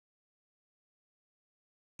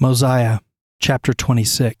Mosiah, chapter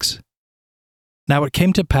 26. Now it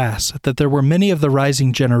came to pass that there were many of the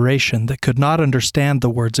rising generation that could not understand the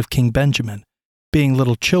words of King Benjamin, being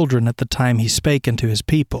little children at the time he spake unto his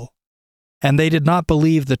people. And they did not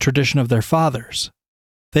believe the tradition of their fathers.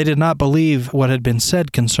 They did not believe what had been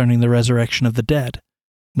said concerning the resurrection of the dead,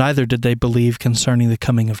 neither did they believe concerning the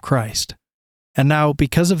coming of Christ. And now,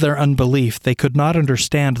 because of their unbelief, they could not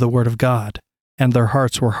understand the word of God, and their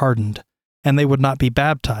hearts were hardened, and they would not be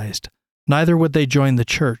baptized, neither would they join the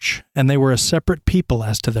church, and they were a separate people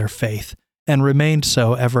as to their faith, and remained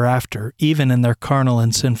so ever after, even in their carnal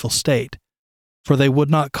and sinful state, for they would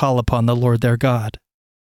not call upon the Lord their God.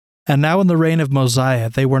 And now in the reign of Mosiah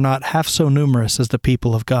they were not half so numerous as the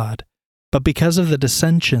people of God, but because of the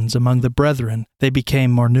dissensions among the brethren they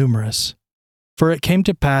became more numerous. For it came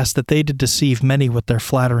to pass that they did deceive many with their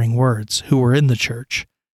flattering words, who were in the church,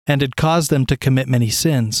 and did cause them to commit many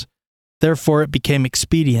sins. Therefore it became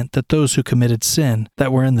expedient that those who committed sin,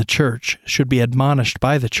 that were in the church, should be admonished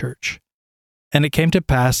by the church. And it came to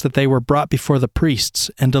pass that they were brought before the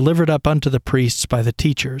priests, and delivered up unto the priests by the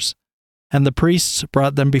teachers. And the priests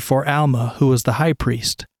brought them before Alma, who was the high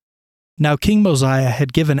priest. Now King Mosiah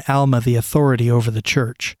had given Alma the authority over the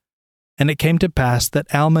church. And it came to pass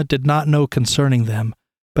that Alma did not know concerning them,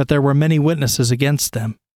 but there were many witnesses against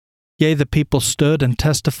them. Yea, the people stood and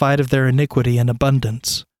testified of their iniquity in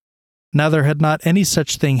abundance. Now there had not any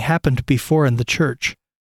such thing happened before in the church.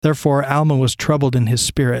 Therefore Alma was troubled in his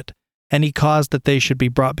spirit, and he caused that they should be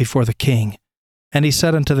brought before the king. And he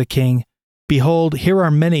said unto the king, Behold, here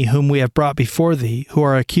are many whom we have brought before thee, who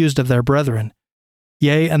are accused of their brethren.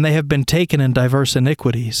 Yea, and they have been taken in diverse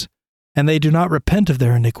iniquities, and they do not repent of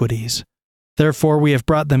their iniquities. Therefore we have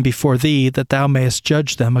brought them before thee, that thou mayest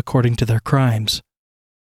judge them according to their crimes.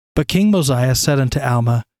 But King Mosiah said unto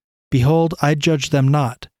Alma, Behold, I judge them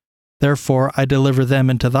not. Therefore I deliver them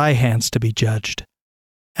into thy hands to be judged.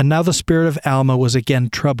 And now the spirit of Alma was again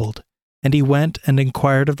troubled, and he went and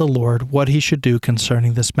inquired of the Lord what he should do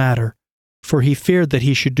concerning this matter, for he feared that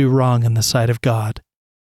he should do wrong in the sight of God.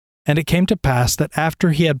 And it came to pass that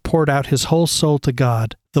after he had poured out his whole soul to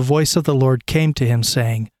God, the voice of the Lord came to him,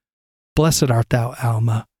 saying, Blessed art thou,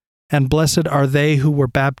 Alma, and blessed are they who were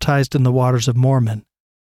baptized in the waters of Mormon.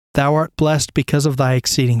 Thou art blessed because of thy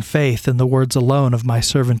exceeding faith in the words alone of my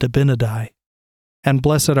servant Abinadi. And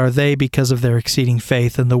blessed are they because of their exceeding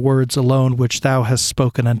faith in the words alone which thou hast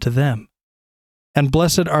spoken unto them. And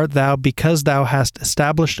blessed art thou because thou hast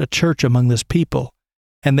established a church among this people,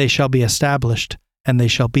 and they shall be established, and they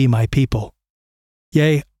shall be my people.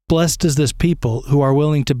 Yea, blessed is this people who are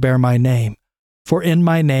willing to bear my name, for in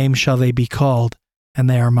my name shall they be called, and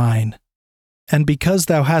they are mine. And because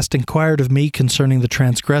thou hast inquired of me concerning the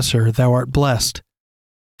transgressor, thou art blessed.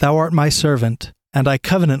 Thou art my servant, and I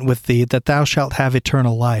covenant with thee that thou shalt have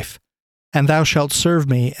eternal life. And thou shalt serve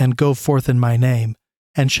me and go forth in my name,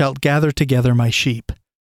 and shalt gather together my sheep.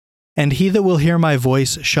 And he that will hear my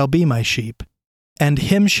voice shall be my sheep. And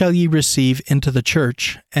him shall ye receive into the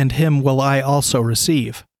church, and him will I also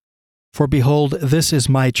receive. For behold, this is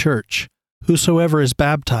my church. Whosoever is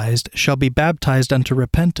baptized shall be baptized unto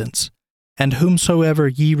repentance. And whomsoever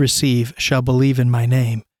ye receive shall believe in my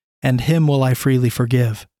name, and him will I freely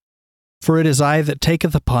forgive. For it is I that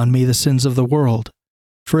taketh upon me the sins of the world.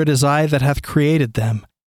 For it is I that hath created them.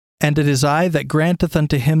 And it is I that granteth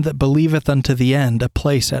unto him that believeth unto the end a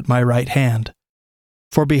place at my right hand.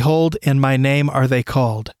 For behold, in my name are they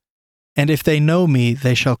called. And if they know me,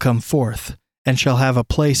 they shall come forth, and shall have a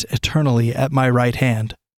place eternally at my right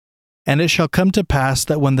hand. And it shall come to pass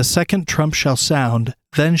that when the second trump shall sound,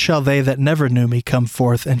 then shall they that never knew me come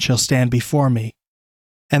forth and shall stand before me.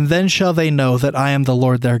 And then shall they know that I am the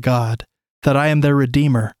Lord their God, that I am their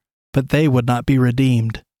Redeemer, but they would not be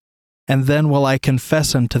redeemed. And then will I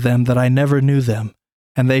confess unto them that I never knew them,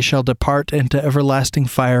 and they shall depart into everlasting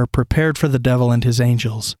fire prepared for the devil and his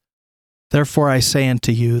angels. Therefore I say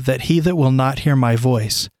unto you, that he that will not hear my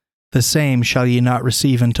voice, the same shall ye not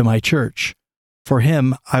receive into my church. For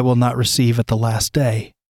him I will not receive at the last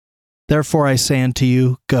day. Therefore I say unto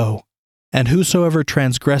you, Go, and whosoever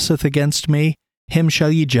transgresseth against me, him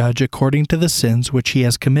shall ye judge according to the sins which he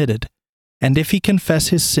has committed. And if he confess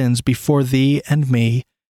his sins before thee and me,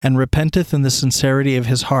 and repenteth in the sincerity of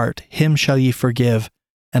his heart, him shall ye forgive,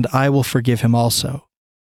 and I will forgive him also.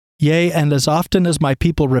 Yea, and as often as my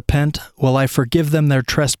people repent, will I forgive them their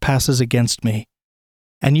trespasses against me.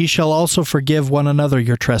 And ye shall also forgive one another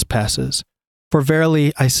your trespasses. For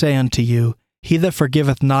verily I say unto you, he that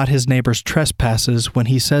forgiveth not his neighbor's trespasses when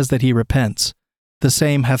he says that he repents, the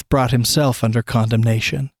same hath brought himself under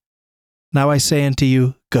condemnation. Now I say unto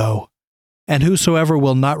you, Go. And whosoever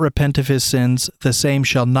will not repent of his sins, the same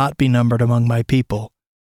shall not be numbered among my people.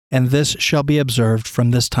 And this shall be observed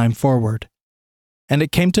from this time forward. And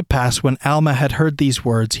it came to pass, when Alma had heard these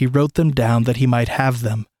words, he wrote them down that he might have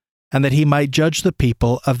them, and that he might judge the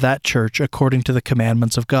people of that church according to the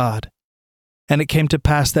commandments of God. And it came to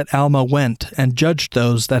pass that Alma went and judged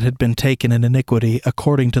those that had been taken in iniquity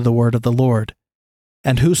according to the word of the Lord.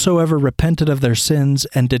 And whosoever repented of their sins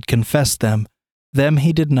and did confess them, them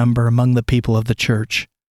he did number among the people of the church.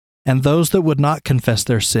 And those that would not confess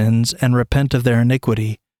their sins and repent of their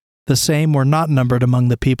iniquity, the same were not numbered among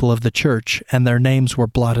the people of the church, and their names were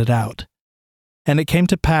blotted out. And it came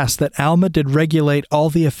to pass that Alma did regulate all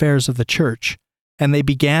the affairs of the church, and they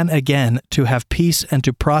began again to have peace and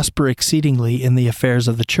to prosper exceedingly in the affairs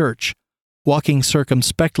of the church, walking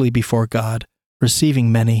circumspectly before God,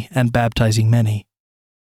 receiving many and baptizing many.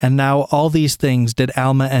 And now all these things did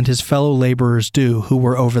Alma and his fellow laborers do who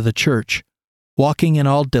were over the church, walking in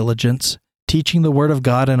all diligence, teaching the word of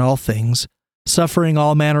God in all things, suffering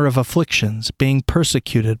all manner of afflictions, being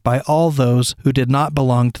persecuted by all those who did not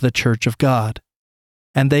belong to the church of God.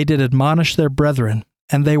 And they did admonish their brethren,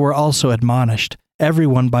 and they were also admonished, every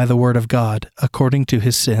one by the word of God, according to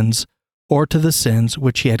his sins, or to the sins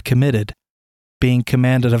which he had committed, being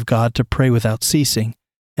commanded of God to pray without ceasing,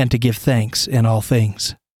 and to give thanks in all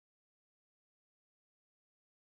things.